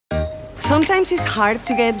Sometimes it's hard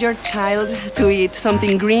to get your child to eat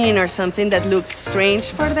something green or something that looks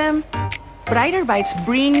strange for them. Brighter Bites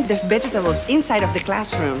bring the vegetables inside of the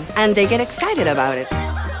classrooms, and they get excited about it.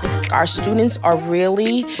 Our students are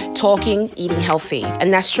really talking, eating healthy,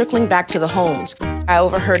 and that's trickling back to the homes. I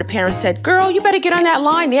overheard a parent said, "Girl, you better get on that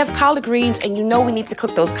line. They have collard greens, and you know we need to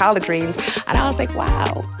cook those collard greens." And I was like,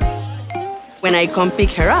 wow. When I come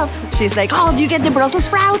pick her up, she's like, "Oh, do you get the Brussels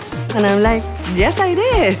sprouts?" And I'm like, "Yes, I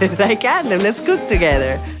did. I got them. Let's cook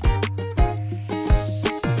together."